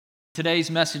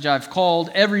Today's message I've called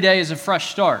Every Day is a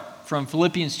Fresh Start from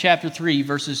Philippians chapter 3,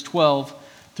 verses 12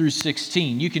 through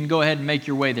 16. You can go ahead and make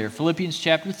your way there. Philippians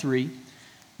chapter 3,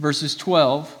 verses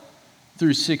 12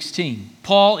 through 16.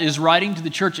 Paul is writing to the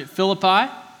church at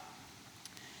Philippi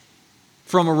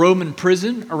from a Roman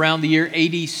prison around the year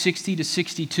AD 60 to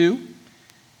 62.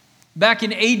 Back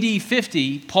in AD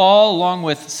 50, Paul, along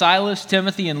with Silas,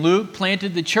 Timothy, and Luke,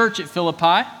 planted the church at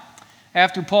Philippi.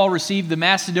 After Paul received the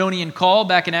Macedonian call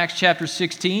back in Acts chapter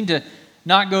 16 to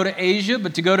not go to Asia,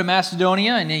 but to go to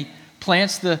Macedonia, and he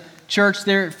plants the church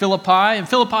there at Philippi. And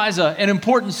Philippi is an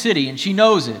important city, and she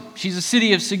knows it. She's a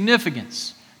city of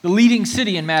significance, the leading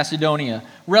city in Macedonia,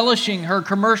 relishing her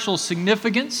commercial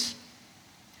significance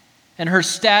and her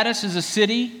status as a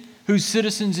city whose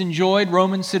citizens enjoyed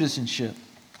Roman citizenship.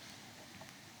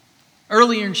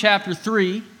 Earlier in chapter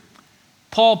 3,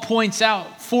 Paul points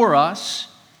out for us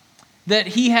that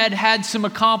he had had some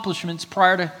accomplishments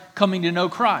prior to coming to know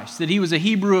Christ, that he was a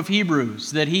Hebrew of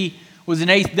Hebrews, that he was an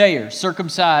eighth-dayer,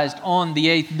 circumcised on the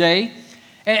eighth day.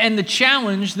 And the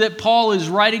challenge that Paul is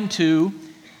writing to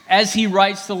as he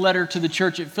writes the letter to the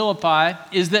church at Philippi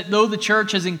is that though the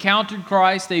church has encountered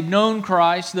Christ, they've known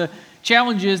Christ, the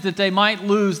challenge is that they might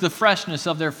lose the freshness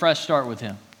of their fresh start with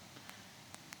him.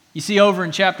 You see over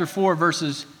in chapter 4,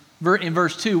 in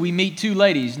verse 2, we meet two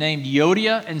ladies named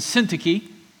Euodia and Syntyche.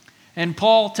 And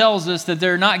Paul tells us that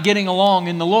they're not getting along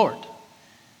in the Lord.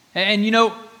 And you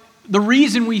know, the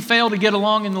reason we fail to get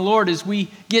along in the Lord is we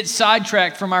get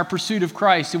sidetracked from our pursuit of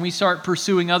Christ and we start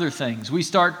pursuing other things. We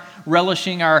start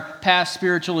relishing our past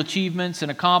spiritual achievements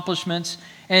and accomplishments.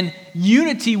 And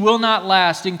unity will not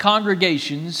last in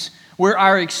congregations where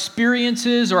our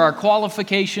experiences or our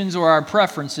qualifications or our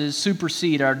preferences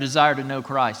supersede our desire to know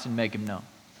Christ and make Him known.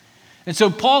 And so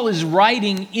Paul is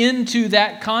writing into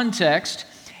that context.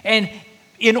 And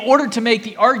in order to make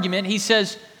the argument, he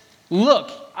says, look,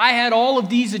 I had all of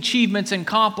these achievements and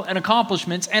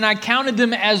accomplishments, and I counted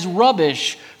them as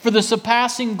rubbish for the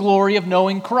surpassing glory of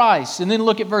knowing Christ. And then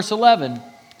look at verse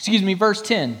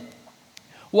 10.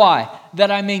 Why?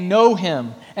 That I may know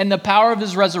Him and the power of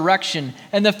His resurrection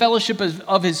and the fellowship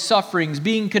of His sufferings,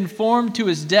 being conformed to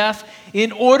His death,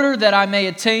 in order that I may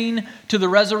attain to the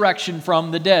resurrection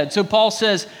from the dead. So Paul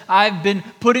says, I've been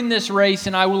put in this race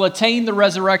and I will attain the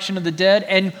resurrection of the dead.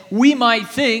 And we might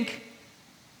think,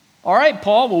 all right,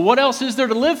 Paul, well, what else is there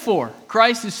to live for?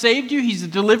 Christ has saved you. He's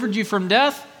delivered you from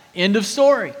death. End of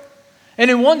story.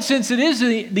 And in one sense, it is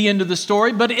the end of the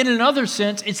story, but in another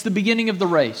sense, it's the beginning of the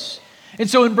race. And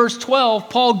so in verse 12,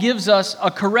 Paul gives us a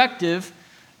corrective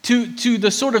to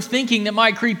the sort of thinking that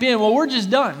might creep in. Well, we're just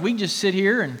done. We can just sit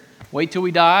here and wait till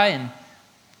we die and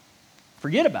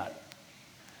forget about it.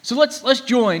 So let's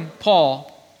join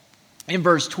Paul in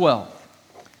verse 12.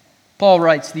 Paul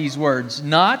writes these words,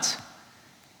 not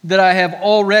that I have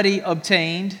already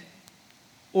obtained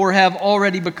or have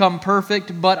already become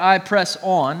perfect, but I press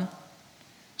on,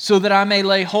 so that I may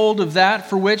lay hold of that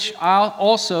for which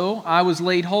I was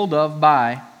laid hold of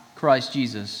by Christ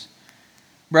Jesus.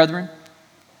 Brethren,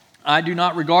 I do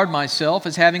not regard myself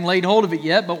as having laid hold of it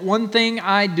yet, but one thing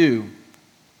I do,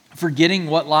 forgetting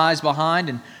what lies behind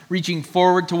and reaching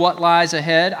forward to what lies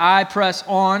ahead, I press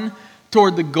on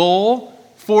toward the goal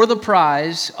for the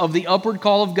prize of the upward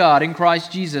call of God in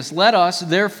Christ Jesus. Let us,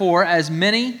 therefore, as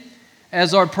many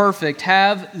as are perfect,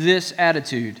 have this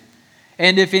attitude.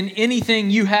 And if in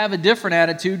anything you have a different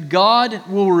attitude, God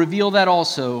will reveal that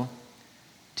also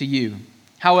to you.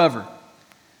 However,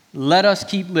 let us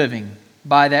keep living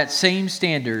by that same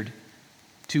standard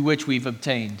to which we've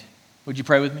obtained. Would you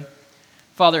pray with me?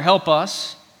 Father, help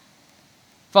us.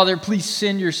 Father, please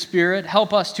send your Spirit.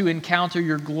 Help us to encounter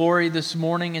your glory this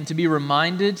morning and to be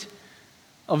reminded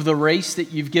of the race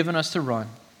that you've given us to run.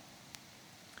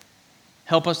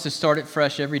 Help us to start it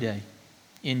fresh every day.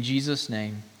 In Jesus'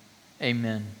 name,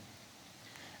 amen.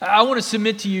 I want to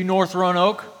submit to you, North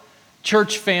Roanoke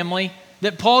church family,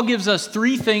 that Paul gives us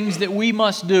three things that we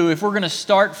must do if we're going to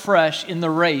start fresh in the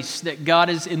race that God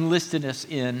has enlisted us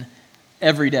in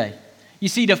every day. You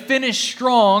see, to finish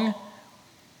strong,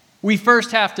 we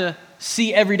first have to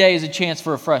see every day as a chance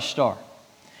for a fresh start.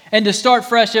 And to start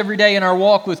fresh every day in our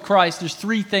walk with Christ, there's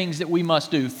three things that we must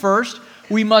do. First,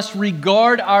 we must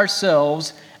regard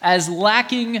ourselves as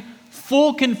lacking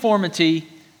full conformity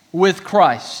with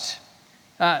Christ.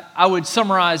 I would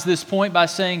summarize this point by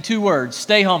saying two words: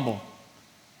 stay humble.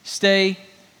 Stay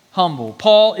humble.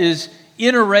 Paul is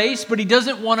in a race, but he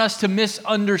doesn't want us to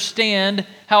misunderstand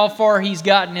how far he's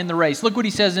gotten in the race. Look what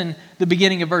he says in the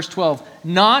beginning of verse 12.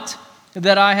 Not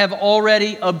that I have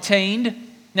already obtained.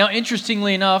 Now,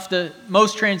 interestingly enough,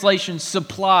 most translations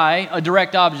supply a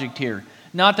direct object here.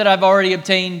 Not that I've already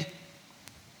obtained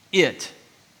it.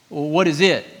 Well, what is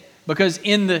it? Because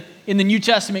in the New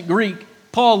Testament Greek,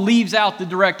 Paul leaves out the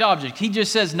direct object. He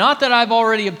just says, not that I've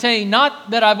already obtained,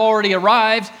 not that I've already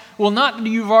arrived. Well, not that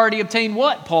you've already obtained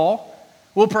what, Paul?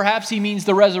 Well, perhaps he means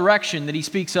the resurrection that he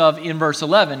speaks of in verse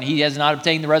 11. He has not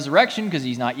obtained the resurrection because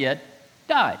he's not yet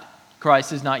died.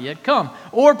 Christ has not yet come.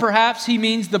 Or perhaps he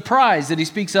means the prize that he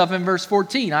speaks of in verse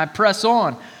 14. I press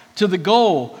on to the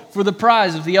goal for the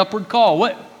prize of the upward call.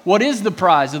 What is the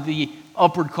prize of the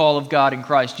upward call of God in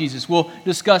Christ Jesus? We'll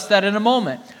discuss that in a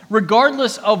moment.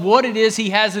 Regardless of what it is he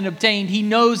hasn't obtained, he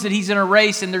knows that he's in a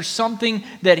race and there's something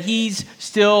that he's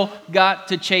still got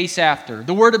to chase after.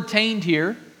 The word obtained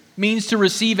here means to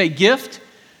receive a gift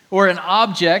or an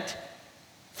object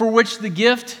for which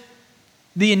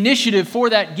the initiative for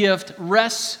that gift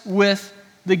rests with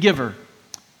the giver.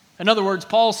 In other words,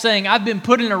 Paul's saying, I've been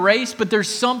put in a race, but there's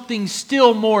something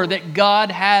still more that God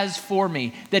has for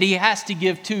me, that he has to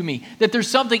give to me, that there's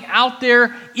something out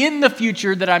there in the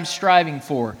future that I'm striving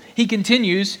for. He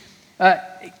continues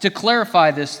to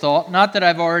clarify this thought, not that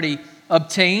I've already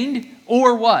obtained,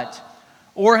 or what?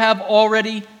 Or have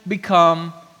already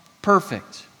become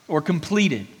perfect or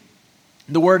completed.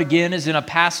 The word again is in a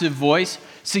passive voice,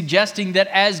 suggesting that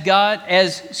as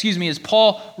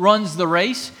Paul runs the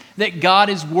race, that God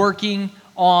is working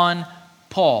on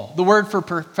Paul. The word for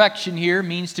perfection here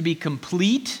means to be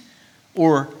complete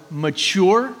or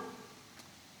mature.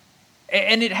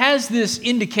 And it has this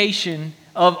indication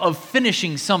of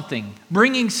finishing something,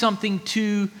 bringing something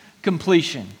to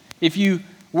completion. If you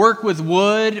work with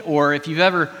wood or if you've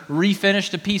ever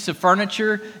refinished a piece of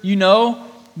furniture, you know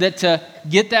that to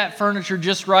get that furniture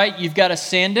just right, you've got to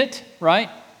sand it, right,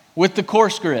 with the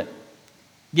coarse grit.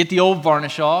 Get the old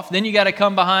varnish off. Then you got to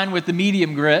come behind with the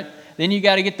medium grit. Then you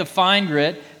got to get the fine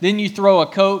grit. Then you throw a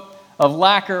coat of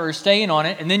lacquer or stain on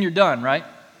it, and then you're done, right?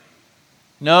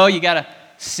 No, you got to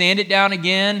sand it down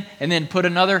again and then put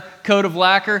another coat of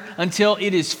lacquer until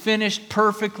it is finished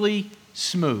perfectly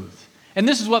smooth. And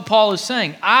this is what Paul is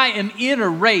saying. I am in a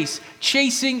race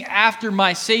chasing after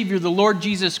my Savior, the Lord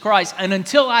Jesus Christ. And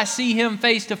until I see him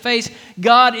face to face,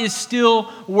 God is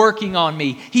still working on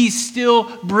me. He's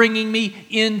still bringing me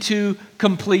into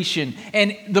completion.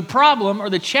 And the problem or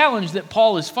the challenge that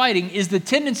Paul is fighting is the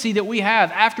tendency that we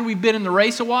have after we've been in the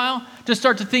race a while to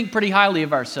start to think pretty highly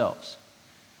of ourselves.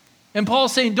 And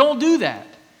Paul's saying, don't do that.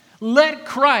 Let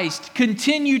Christ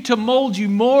continue to mold you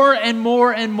more and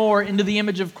more and more into the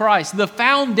image of Christ. The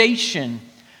foundation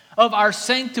of our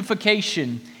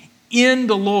sanctification in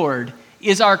the Lord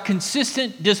is our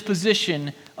consistent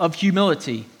disposition of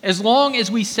humility. As long as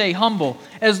we stay humble,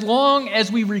 as long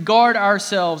as we regard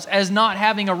ourselves as not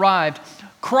having arrived,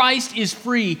 Christ is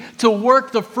free to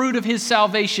work the fruit of his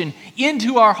salvation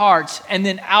into our hearts and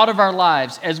then out of our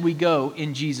lives as we go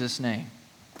in Jesus' name.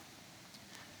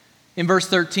 In verse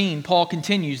 13, Paul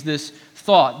continues this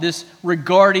thought, this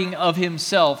regarding of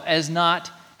himself as not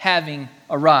having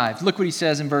arrived. Look what he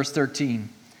says in verse 13.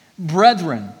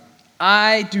 Brethren,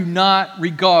 I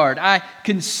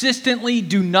consistently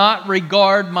do not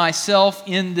regard myself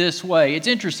in this way. It's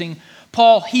interesting,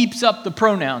 Paul heaps up the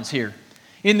pronouns here.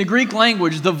 In the Greek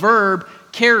language, the verb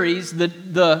carries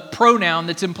the pronoun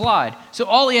that's implied. So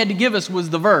all he had to give us was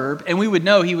the verb, and we would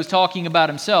know he was talking about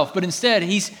himself. But instead,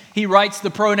 he writes the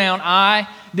pronoun I,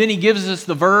 then he gives us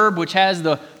the verb, which has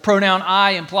the pronoun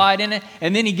I implied in it,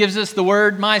 and then he gives us the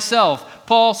word myself.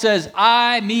 Paul says,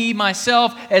 I, me,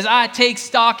 myself, as I take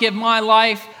stock of my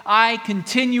life, I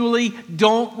continually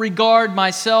don't regard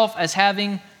myself as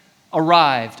having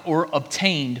arrived or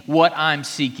obtained what I'm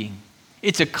seeking.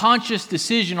 It's a conscious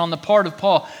decision on the part of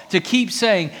Paul to keep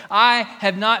saying, I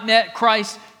have not met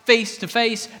Christ face to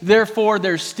face, therefore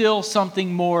there's still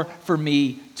something more for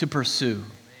me to pursue.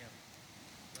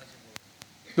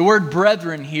 The word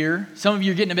brethren here, some of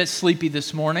you are getting a bit sleepy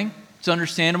this morning. It's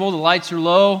understandable. The lights are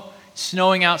low. It's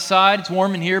snowing outside. It's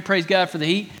warm in here. Praise God for the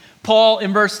heat. Paul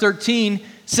in verse 13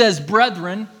 says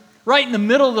brethren right in the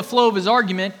middle of the flow of his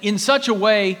argument in such a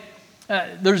way,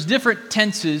 there's different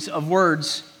tenses of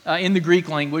words in the Greek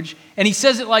language, and he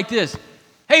says it like this: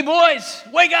 hey boys,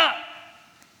 wake up!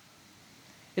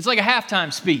 It's like a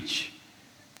halftime speech.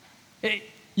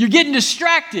 You're getting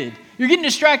distracted. You're getting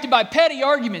distracted by petty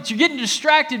arguments. You're getting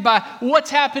distracted by what's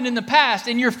happened in the past,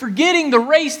 and you're forgetting the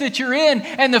race that you're in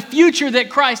and the future that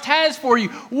Christ has for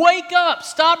you. Wake up.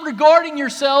 Stop regarding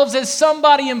yourselves as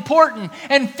somebody important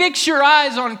and fix your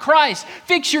eyes on Christ.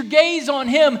 Fix your gaze on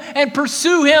him and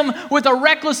pursue him with a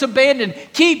reckless abandon.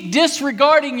 Keep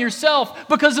disregarding yourself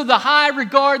because of the high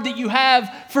regard that you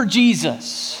have for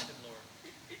Jesus.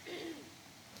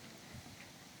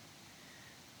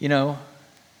 You know,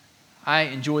 I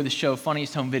enjoy the show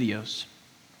Funniest Home Videos.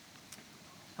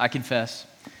 I confess.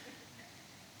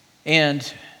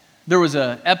 And there was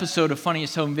an episode of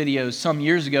Funniest Home Videos some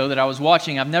years ago that I was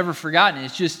watching. I've never forgotten it.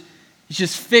 It's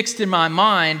just fixed in my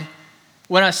mind.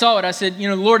 When I saw it, I said,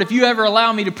 Lord, if you ever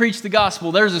allow me to preach the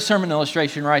gospel, there's a sermon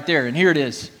illustration right there. And here it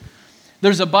is.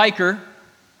 There's a biker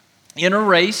in a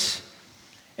race,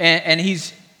 and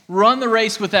he's run the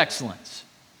race with excellence.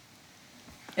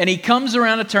 And he comes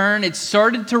around a turn. It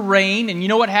started to rain. And you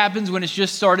know what happens when it's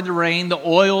just started to rain? The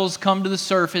oils come to the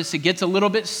surface. It gets a little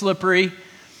bit slippery.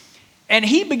 And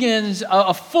he begins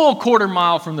a full quarter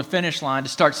mile from the finish line to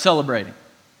start celebrating.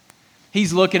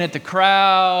 He's looking at the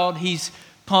crowd. He's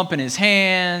pumping his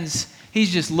hands. He's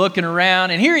just looking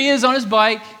around. And here he is on his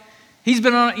bike. He's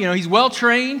been on, he's well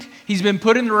trained. He's been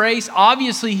put in the race.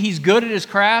 Obviously, he's good at his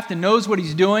craft and knows what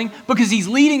he's doing because he's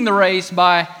leading the race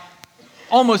by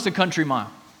almost a country mile.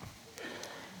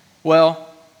 Well,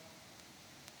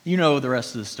 you know the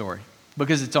rest of the story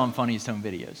because it's on Funniest Home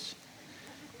Videos.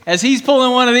 As he's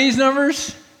pulling one of these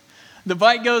numbers, the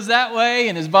bike goes that way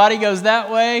and his body goes that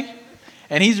way.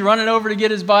 And he's running over to get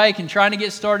his bike and trying to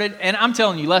get started. And I'm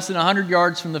telling you, less than 100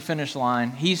 yards from the finish line,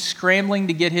 he's scrambling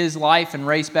to get his life and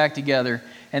race back together.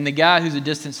 And the guy who's a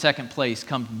distant second place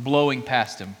comes blowing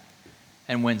past him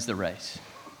and wins the race.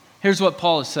 Here's what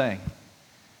Paul is saying.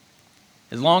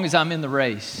 As long as I'm in the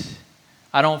race,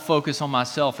 I don't focus on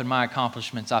myself and my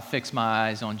accomplishments. I fix my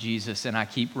eyes on Jesus and I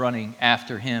keep running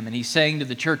after him. And he's saying to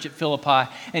the church at Philippi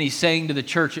and he's saying to the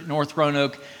church at North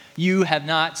Roanoke, you have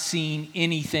not seen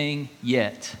anything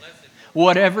yet.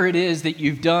 Whatever it is that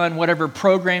you've done, whatever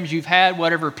programs you've had,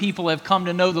 whatever people have come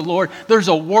to know the Lord, there's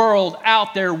a world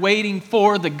out there waiting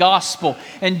for the gospel.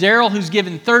 And Daryl, who's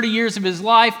given 30 years of his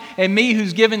life, and me,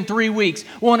 who's given 3 weeks,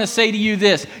 want to say to you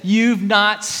this: you've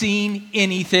not seen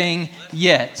anything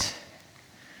yet.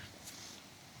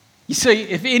 You see,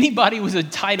 if anyone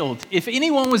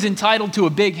was entitled to a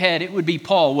big head, it would be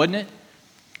Paul, wouldn't it?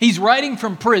 He's writing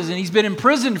from prison. He's been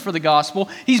imprisoned for the gospel.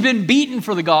 He's been beaten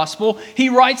for the gospel. He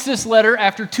writes this letter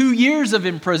after 2 years of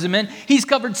imprisonment. He's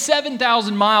covered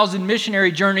 7,000 miles in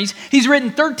missionary journeys. He's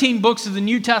written 13 books of the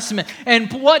New Testament.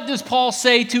 And what does Paul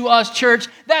say to us, church?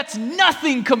 That's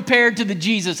nothing compared to the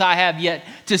Jesus I have yet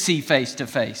to see face to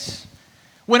face.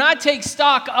 When I take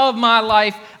stock of my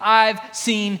life, I've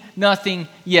seen nothing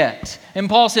yet. And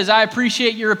Paul says, I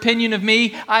appreciate your opinion of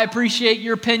me. I appreciate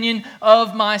your opinion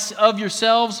of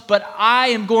yourselves, but I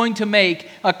am going to make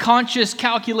a conscious,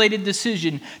 calculated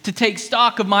decision to take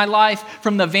stock of my life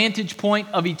from the vantage point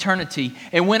of eternity.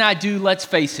 And when I do, let's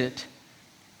face it,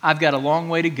 I've got a long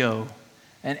way to go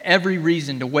and every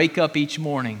reason to wake up each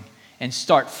morning and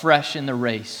start fresh in the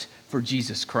race for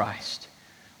Jesus Christ.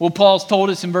 Well, Paul's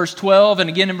told us in verse 12 and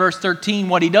again in verse 13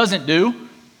 what he doesn't do,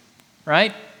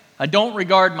 right? I don't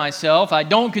regard myself. I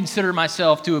don't consider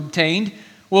myself to have obtained.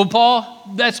 Well,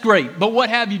 Paul, that's great, but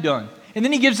what have you done? And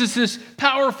then he gives us this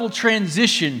powerful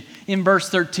transition in verse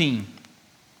 13.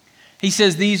 He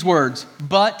says these words,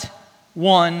 but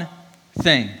one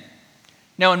thing.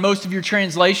 Now, in most of your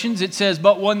translations, it says,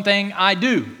 but one thing I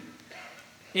do.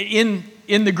 In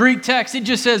the Greek text, it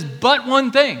just says, but one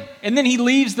thing. And then he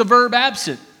leaves the verb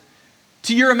absent.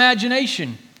 To your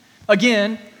imagination.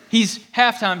 Again, he's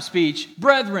halftime speech.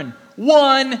 Brethren,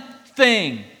 one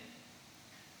thing.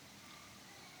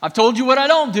 I've told you what I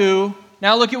don't do.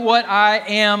 Now look at what I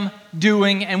am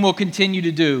doing and will continue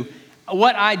to do.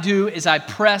 What I do is I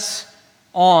press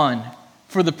on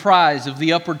for the prize of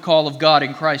the upward call of God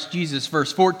in Christ Jesus,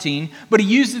 verse 14. But he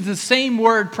uses the same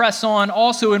word, press on,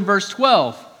 also in verse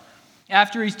 12.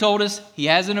 After he's told us he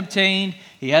hasn't obtained,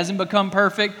 he hasn't become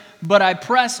perfect, but I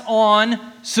press on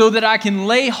so that I can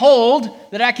lay hold,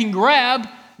 that I can grab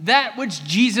that which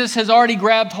Jesus has already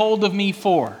grabbed hold of me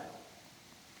for.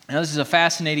 Now, this is a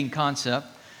fascinating concept,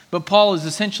 but Paul is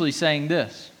essentially saying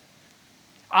this.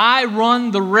 I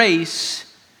run the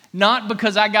race not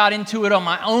because I got into it on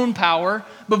my own power,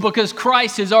 but because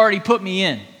Christ has already put me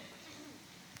in.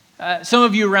 Some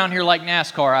of you around here like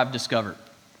NASCAR, I've discovered.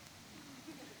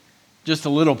 Just a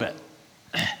little bit.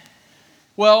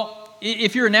 Well,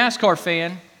 if you're a NASCAR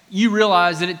fan, you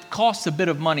realize that it costs a bit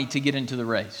of money to get into the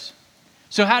race.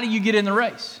 So how do you get in the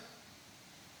race?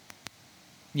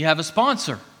 You have a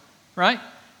sponsor, right?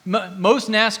 Most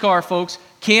NASCAR folks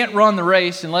can't run the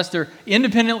race unless they're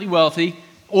independently wealthy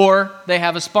or they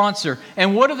have a sponsor.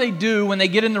 And what do they do when they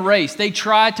get in the race? They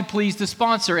try to please the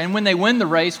sponsor. And when they win the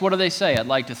race, what do they say? I'd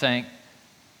like to thank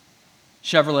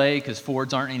Chevrolet because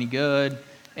Fords aren't any good.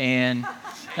 And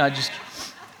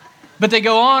But they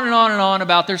go on and on and on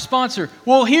about their sponsor.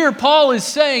 Well, here Paul is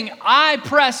saying, I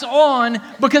press on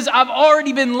because I've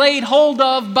already been laid hold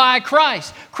of by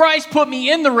Christ. Christ put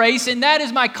me in the race, and that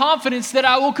is my confidence that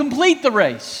I will complete the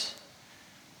race.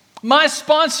 My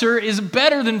sponsor is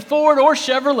better than Ford or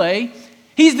Chevrolet.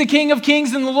 He's the King of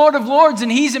Kings and the Lord of Lords,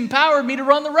 and He's empowered me to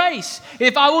run the race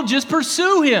if I will just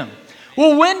pursue Him.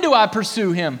 Well, when do I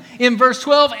pursue Him? In verse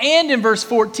 12 and in verse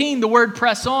 14, the word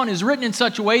press on is written in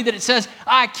such a way that it says,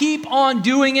 I keep on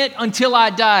doing it until I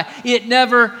die. It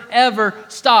never, ever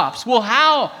stops. Well,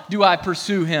 how do I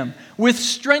pursue Him? With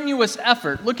strenuous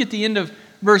effort. Look at the end of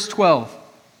verse 12.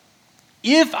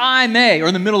 If I may, or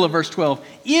in the middle of verse 12,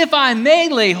 if I may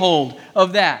lay hold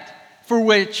of that for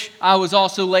which I was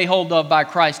also laid hold of by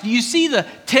Christ. Do you see the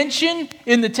tension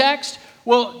in the text?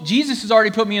 Well, Jesus has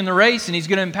already put me in the race, and He's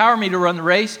going to empower me to run the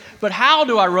race. But how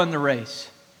do I run the race?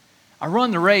 I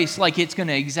run the race like it's going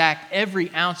to exact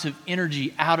every ounce of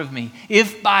energy out of me,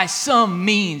 if by some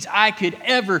means I could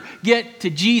ever get to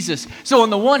Jesus. So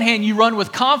on the one hand, you run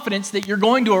with confidence that you're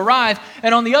going to arrive,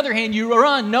 and on the other hand, you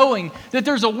run knowing that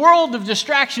there's a world of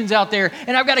distractions out there,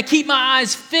 and I've got to keep my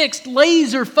eyes fixed,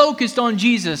 laser focused on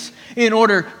Jesus in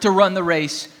order to run the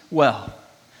race well.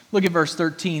 Look at verse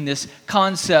 13. This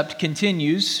concept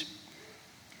continues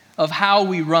of how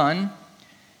we run.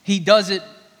 He does it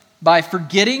by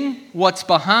forgetting what's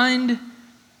behind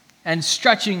and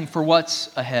stretching for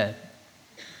what's ahead.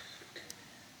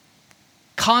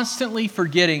 Constantly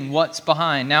forgetting what's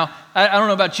behind. Now, I don't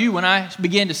know about you, when I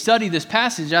began to study this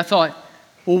passage, I thought,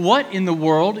 well, what in the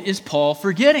world is Paul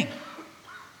forgetting?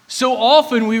 So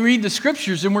often we read the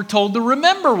scriptures and we're told to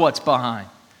remember what's behind.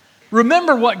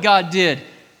 Remember what God did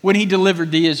when He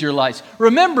delivered the Israelites.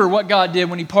 Remember what God did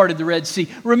when He parted the Red Sea.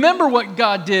 Remember what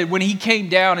God did when He came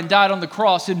down and died on the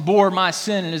cross and bore my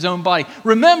sin in His own body.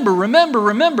 Remember, remember,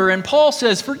 remember. And Paul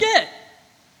says, forget.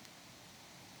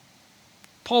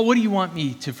 Paul, what do you want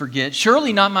me to forget?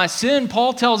 Surely not my sin.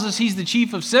 Paul tells us he's the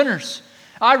chief of sinners.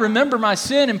 I remember my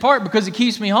sin in part because it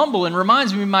keeps me humble and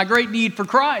reminds me of my great need for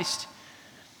Christ.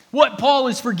 What Paul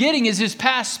is forgetting is his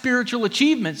past spiritual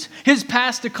achievements, his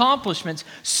past accomplishments,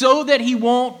 so that he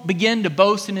won't begin to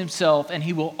boast in himself, and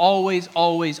he will always,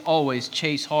 always, always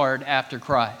chase hard after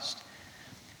Christ.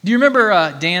 Do you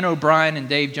remember Dan O'Brien and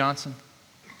Dave Johnson?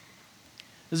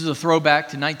 This is a throwback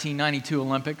to 1992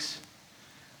 Olympics.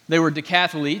 They were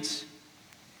decathletes,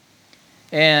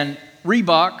 and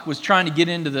Reebok was trying to get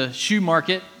into the shoe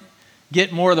market,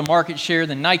 get more of the market share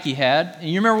than Nike had. And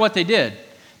you remember what they did?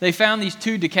 They found these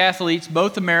two decathletes,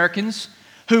 both Americans,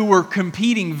 who were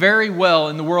competing very well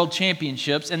in the world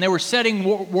championships, and they were setting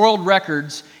world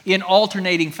records in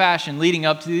alternating fashion leading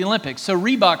up to the Olympics. So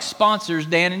Reebok sponsors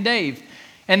Dan and Dave,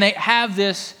 and they have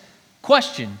this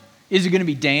question. Is it going to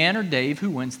be Dan or Dave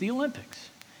who wins the Olympics?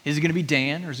 Is it going to be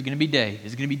Dan or is it going to be Dave?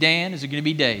 Is it going to be Dan or is it going to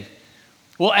be Dave?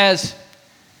 Well, as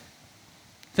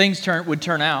things would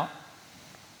turn out,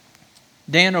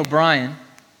 Dan O'Brien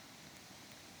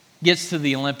gets to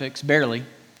the Olympics, barely.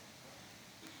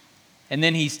 And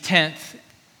then he's 10th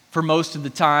for most of the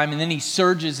time. And then he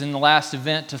surges in the last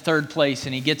event to third place,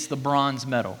 and he gets the bronze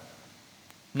medal,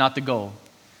 not the gold.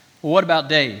 Well, what about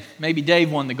Dave? Maybe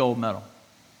Dave won the gold medal.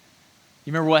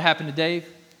 You remember what happened to Dave?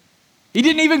 He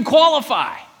didn't even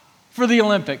qualify for the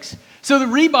Olympics. So the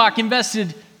Reebok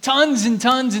invested tons and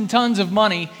tons and tons of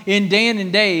money in Dan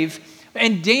and Dave.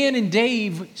 And Dan and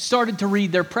Dave started to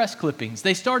read their press clippings.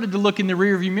 They started to look in the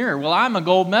rearview mirror. Well, I'm a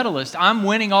gold medalist.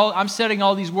 I'm setting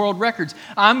all these world records.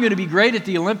 I'm going to be great at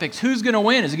the Olympics. Who's going to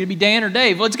win? Is it going to be Dan or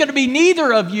Dave? Well, it's going to be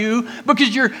neither of you,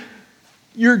 because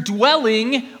you're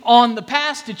dwelling on the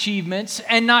past achievements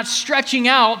and not stretching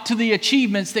out to the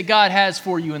achievements that God has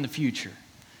for you in the future.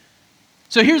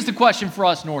 So here's the question for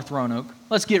us, North Roanoke.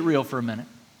 Let's get real for a minute.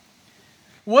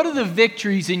 What are the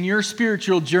victories in your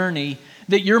spiritual journey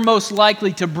that you're most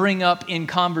likely to bring up in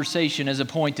conversation as a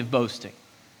point of boasting?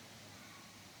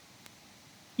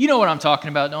 You know what I'm talking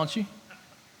about, don't you?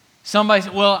 Somebody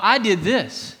says, well, I did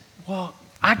this. Well,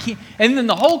 I can't. And then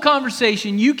the whole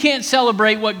conversation, you can't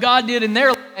celebrate what God did in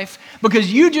their life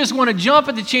because you just want to jump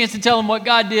at the chance to tell them what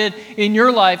God did in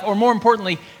your life, or more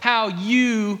importantly, how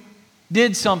you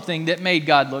did something that made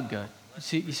God look good.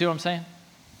 You see what I'm saying?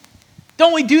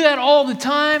 Don't we do that all the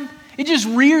time? It just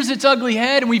rears its ugly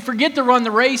head, and we forget to run the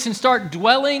race and start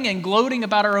dwelling and gloating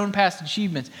about our own past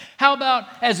achievements. How about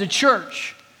as a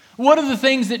church? What are the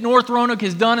things that North Roanoke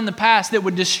has done in the past that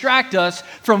would distract us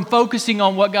from focusing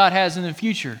on what God has in the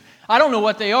future? I don't know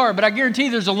what they are, but I guarantee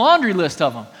there's a laundry list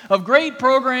of them, of great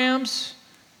programs,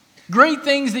 great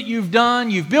things that you've done.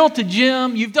 You've built a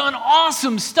gym. You've done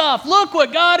awesome stuff. Look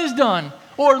what God has done,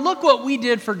 or look what we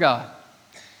did for God.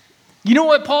 You know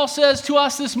what Paul says to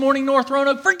us this morning, North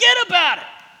Roanoke? Forget about it.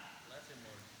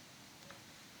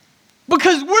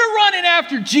 Because we're running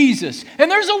after Jesus, and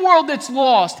there's a world that's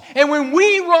lost. And when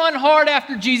we run hard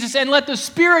after Jesus and let the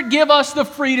Spirit give us the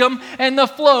freedom and the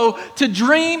flow to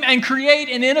dream and create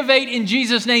and innovate in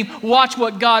Jesus' name, watch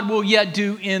what God will yet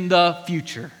do in the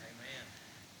future. Amen.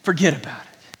 Forget about it.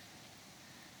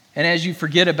 And as you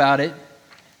forget about it,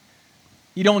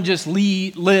 you don't just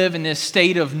live in this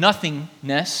state of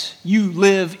nothingness. You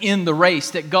live in the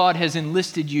race that God has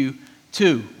enlisted you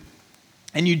to.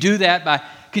 And you do that by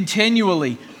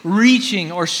continually reaching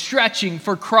or stretching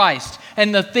for Christ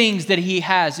and the things that He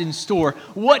has in store.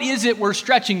 What is it we're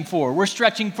stretching for? We're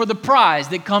stretching for the prize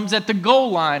that comes at the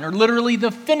goal line, or literally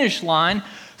the finish line,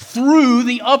 through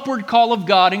the upward call of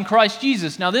God in Christ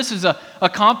Jesus. Now, this is a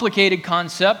complicated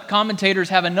concept. Commentators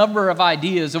have a number of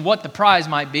ideas of what the prize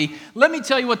might be. Let me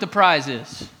tell you what the prize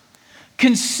is.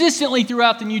 Consistently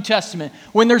throughout the New Testament,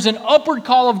 when there's an upward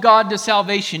call of God to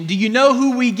salvation, do you know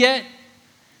who we get?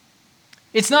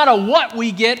 It's not a what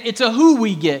we get, it's a who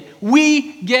we get.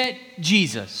 We get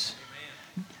Jesus.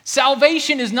 Amen.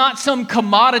 Salvation is not some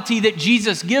commodity that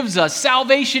Jesus gives us.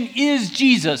 Salvation is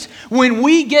Jesus. When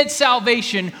we get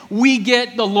salvation, we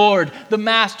get the Lord, the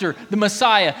Master, the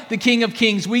Messiah, the King of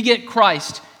Kings. We get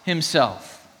Christ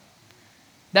Himself.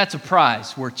 That's a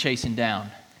prize worth chasing down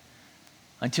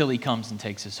until He comes and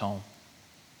takes us home.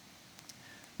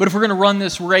 But if we're going to run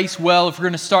this race well, if we're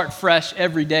going to start fresh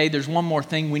every day, there's one more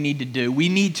thing we need to do. We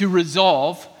need to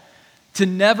resolve to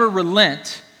never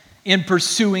relent in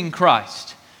pursuing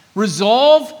Christ.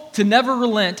 Resolve to never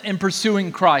relent in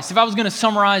pursuing Christ. If I was going to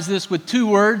summarize this with 2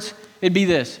 words, it'd be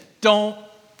this: don't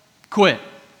quit.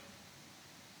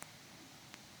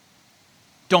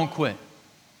 Don't quit.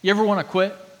 You ever want to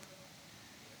quit?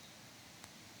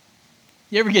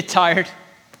 You ever get tired?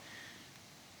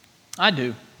 I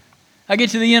do. I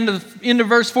get to the end of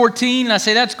verse 14 and I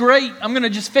say, that's great. I'm going to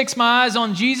just fix my eyes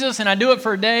on Jesus, and I do it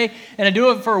for a day, and I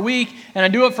do it for a week, and I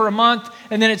do it for a month,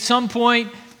 and then at some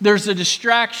point there's a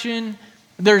distraction,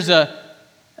 there's a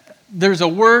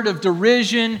word of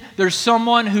derision, there's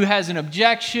someone who has an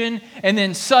objection, and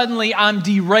then suddenly I'm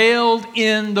derailed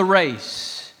in the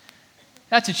race.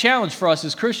 That's a challenge for us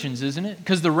as Christians, isn't it?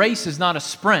 Because the race is not a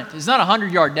sprint. It's not a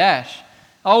 100-yard dash.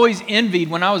 I always envied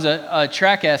when I was a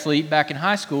track athlete back in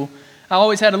high school. I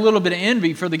always had a little bit of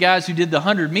envy for the guys who did the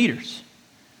 100 meters.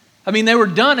 I mean, they were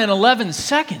done in 11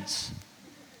 seconds.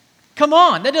 Come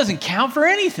on, that doesn't count for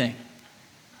anything.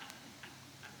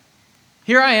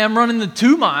 Here I am running the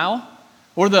 2-mile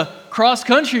or the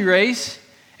cross-country race,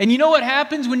 and you know what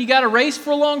happens when you got to race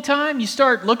for a long time? You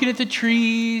start looking at the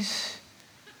trees.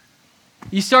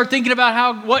 You start thinking about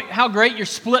how great your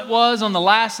split was on the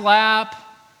last lap,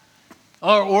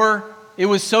 or it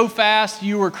was so fast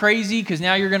you were crazy because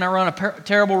now you're going to run a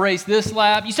terrible race this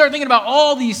lap. You start thinking about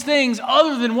all these things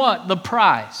other than what? The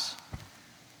prize.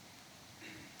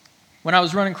 When I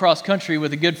was running cross country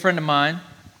with a good friend of mine,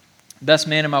 best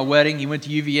man in my wedding, he went to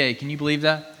UVA. Can you believe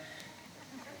that?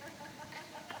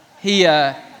 He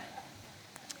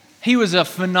was a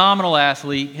phenomenal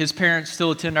athlete. His parents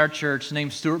still attend our church,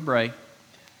 named Stuart Bray.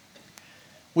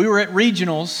 We were at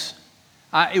regionals.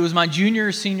 It was my junior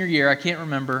or senior year, I can't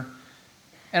remember.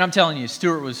 And I'm telling you,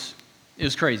 Stuart was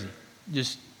crazy.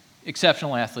 Just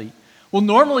exceptional athlete. Well,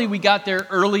 normally we got there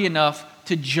early enough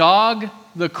to jog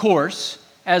the course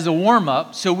as a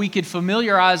warm-up so we could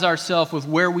familiarize ourselves with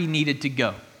where we needed to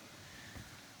go.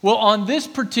 Well, on this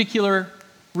particular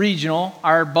regional,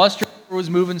 our bus driver was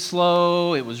moving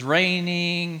slow, it was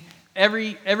raining,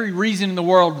 every reason in the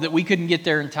world that we couldn't get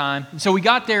there in time. And so we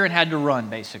got there and had to run,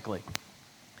 basically.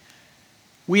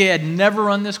 We had never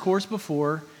run this course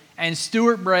before, and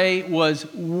Stuart Bray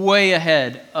was way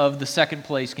ahead of the second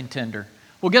place contender.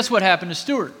 Well, guess what happened to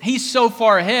Stuart? He's so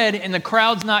far ahead, and the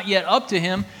crowd's not yet up to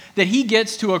him, that he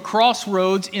gets to a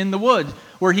crossroads in the woods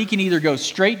where he can either go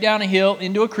straight down a hill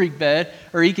into a creek bed,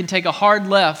 or he can take a hard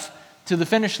left to the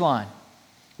finish line.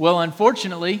 Well,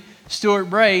 unfortunately, Stuart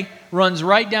Bray runs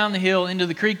right down the hill into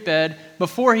the creek bed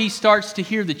before he starts to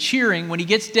hear the cheering. When he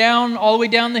gets down, all the way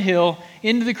down the hill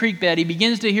into the creek bed, he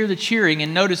begins to hear the cheering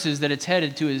and notices that it's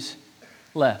headed to his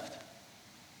left.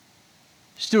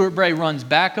 Stuart Bray runs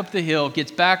back up the hill,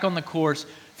 gets back on the course,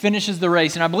 finishes the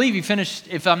race, and I believe he finished,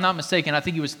 if I'm not mistaken, I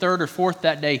think he was 3rd or 4th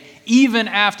that day, even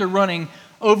after running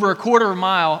over a quarter of a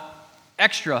mile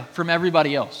extra from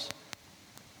everybody else.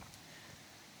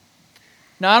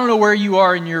 Now, I don't know where you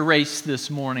are in your race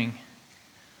this morning,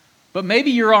 but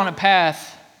maybe you're on a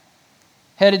path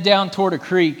headed down toward a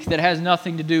creek that has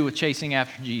nothing to do with chasing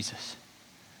after Jesus.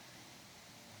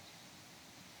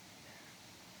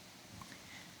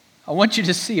 I want you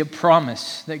to see a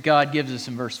promise that God gives us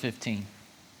in verse 15.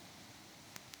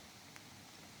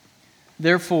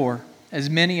 Therefore, as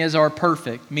many as are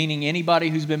perfect, meaning anybody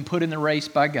who's been put in the race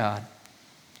by God,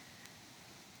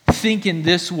 think in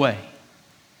this way.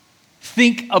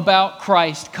 Think about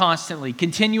Christ constantly,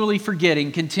 continually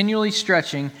forgetting, continually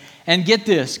stretching, and get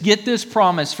this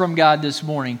promise from God this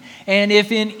morning. And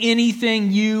if in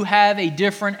anything you have a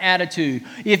different attitude,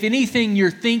 if anything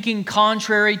you're thinking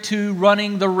contrary to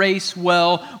running the race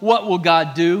well, what will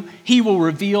God do? He will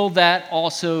reveal that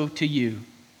also to you.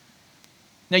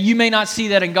 Now, you may not see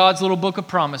that in God's little book of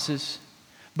promises,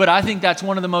 but I think that's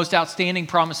one of the most outstanding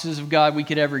promises of God we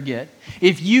could ever get.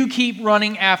 If you keep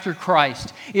running after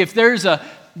Christ, if there's a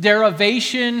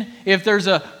derivation, if there's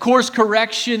a course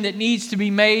correction that needs to be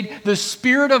made, the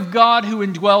Spirit of God who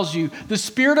indwells you, the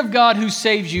Spirit of God who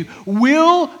saves you,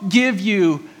 will give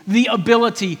you the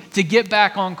ability to get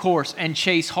back on course and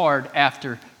chase hard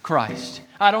after Christ.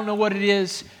 I don't know what it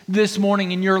is this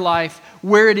morning in your life,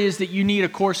 where it is that you need a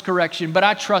course correction, but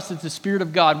I trust that the Spirit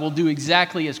of God will do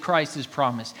exactly as Christ has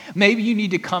promised. Maybe you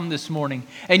need to come this morning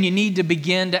and you need to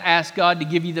begin to ask God to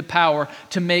give you the power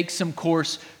to make some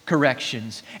course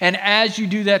corrections. And as you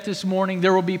do that this morning,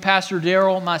 there will be Pastor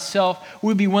Darrell, myself.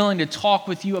 We'll be willing to talk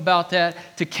with you about that,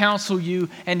 to counsel you,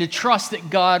 and to trust that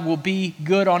God will be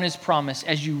good on His promise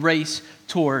as you race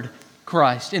toward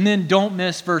Christ. And then don't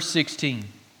miss verse 16.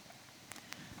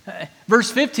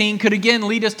 Verse 15 could again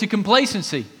lead us to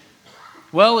complacency.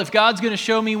 Well, if God's going to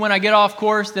show me when I get off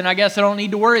course, then I guess I don't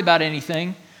need to worry about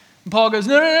anything. And Paul goes,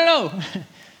 no.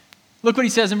 Look what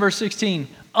he says in verse 16.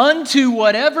 Unto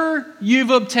whatever you've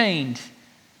obtained,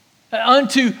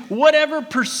 unto whatever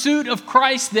pursuit of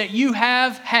Christ that you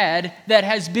have had that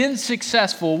has been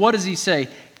successful, what does he say?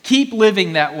 Keep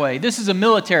living that way. This is a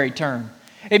military term.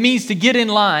 It means to get in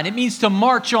line. It means to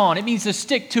march on. It means to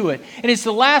stick to it. And it's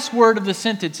the last word of the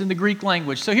sentence in the Greek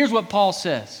language. So here's what Paul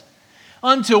says.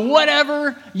 Unto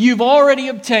whatever you've already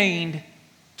obtained,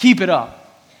 keep it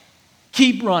up.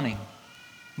 Keep running.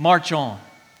 March on.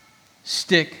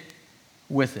 Stick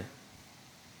with it.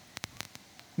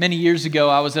 Many years ago,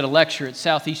 I was at a lecture at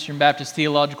Southeastern Baptist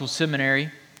Theological Seminary,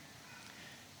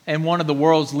 and one of the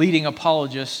world's leading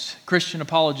apologists, Christian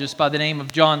apologists by the name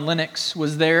of John Lennox,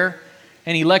 was there.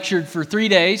 And he lectured for 3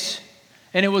 days,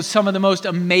 and it was some of the most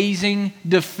amazing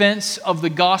defense of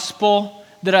the gospel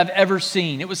that I've ever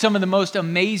seen. It was some of the most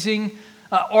amazing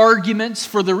arguments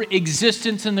for the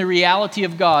existence and the reality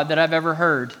of God that I've ever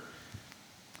heard.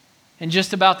 And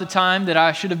just about the time that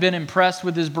I should have been impressed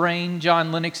with his brain,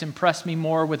 John Lennox impressed me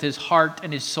more with his heart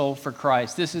and his soul for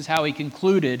Christ. This is how he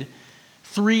concluded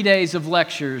 3 days of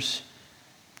lectures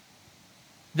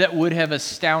that would have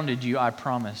astounded you, I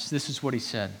promise. This is what he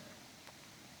said.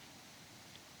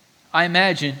 I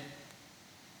imagine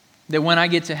that when I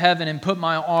get to heaven and put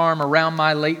my arm around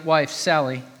my late wife,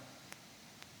 Sally,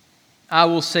 I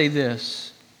will say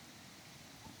this.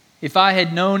 If I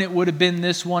had known it would have been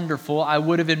this wonderful, I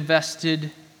would have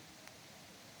invested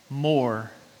more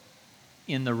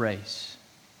in the race.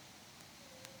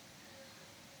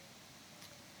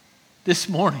 This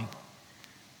morning,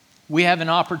 we have an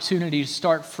opportunity to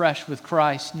start fresh with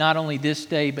Christ, not only this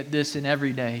day, but this and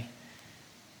every day.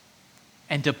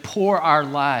 And to pour our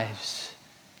lives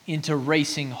into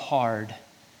racing hard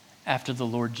after the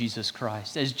Lord Jesus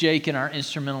Christ. As Jake and our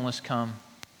instrumentalists come,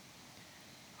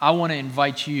 I want to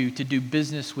invite you to do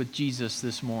business with Jesus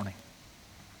this morning.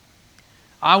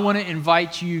 I want to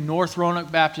invite you, North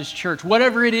Roanoke Baptist Church,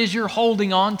 whatever it is you're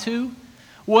holding on to,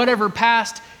 whatever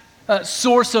past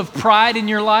source of pride in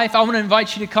your life, I want to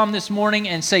invite you to come this morning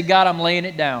and say, God, I'm laying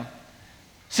it down.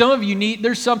 Some of you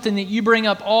there's something that you bring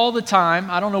up all the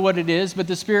time. I don't know what it is, but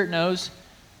the Spirit knows.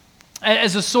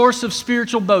 As a source of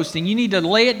spiritual boasting, you need to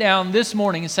lay it down this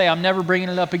morning and say, I'm never bringing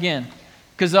it up again.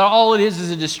 Because all it is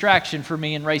a distraction for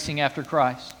me in racing after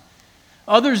Christ.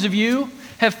 Others of you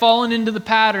have fallen into the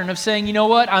pattern of saying, you know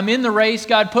what, I'm in the race.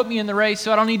 God put me in the race,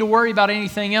 so I don't need to worry about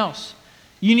anything else.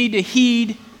 You need to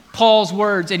heed Paul's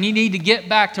words, and you need to get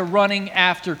back to running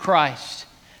after Christ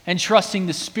and trusting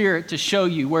the Spirit to show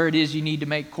you where it is you need to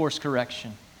make course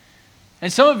correction.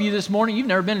 And some of you this morning, you've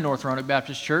never been to North Roanoke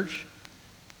Baptist Church.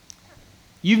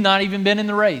 You've not even been in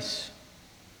the race.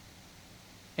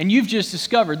 And you've just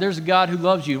discovered there's a God who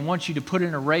loves you and wants you to put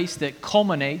in a race that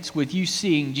culminates with you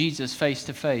seeing Jesus face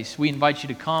to face. We invite you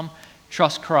to come,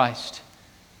 trust Christ.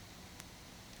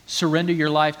 Surrender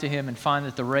your life to Him and find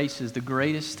that the race is the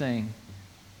greatest thing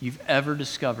you've ever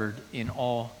discovered in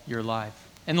all your life.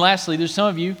 And lastly, there's some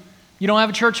of you don't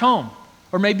have a church home.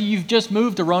 Or maybe you've just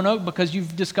moved to Roanoke because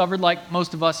you've discovered, like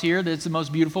most of us here, that it's the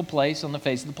most beautiful place on the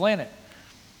face of the planet.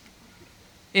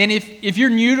 And if you're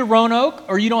new to Roanoke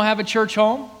or you don't have a church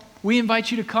home, we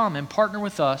invite you to come and partner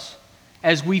with us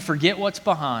as we forget what's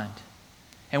behind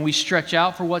and we stretch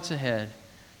out for what's ahead,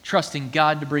 trusting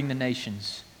God to bring the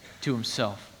nations to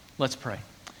himself. Let's pray.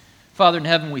 Father in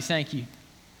heaven, we thank you.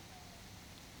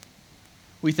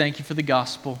 We thank you for the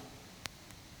gospel.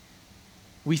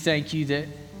 We thank you that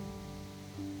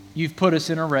you've put us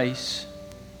in a race.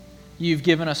 You've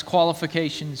given us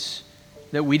qualifications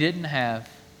that we didn't have.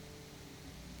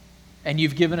 And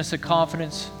you've given us a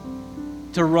confidence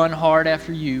to run hard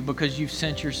after you because you've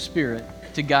sent your Spirit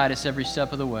to guide us every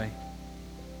step of the way.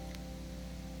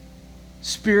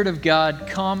 Spirit of God,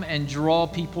 come and draw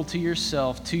people to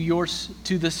yourself,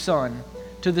 to the Son,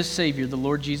 to the Savior, the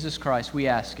Lord Jesus Christ. We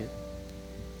ask it.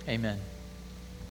 Amen.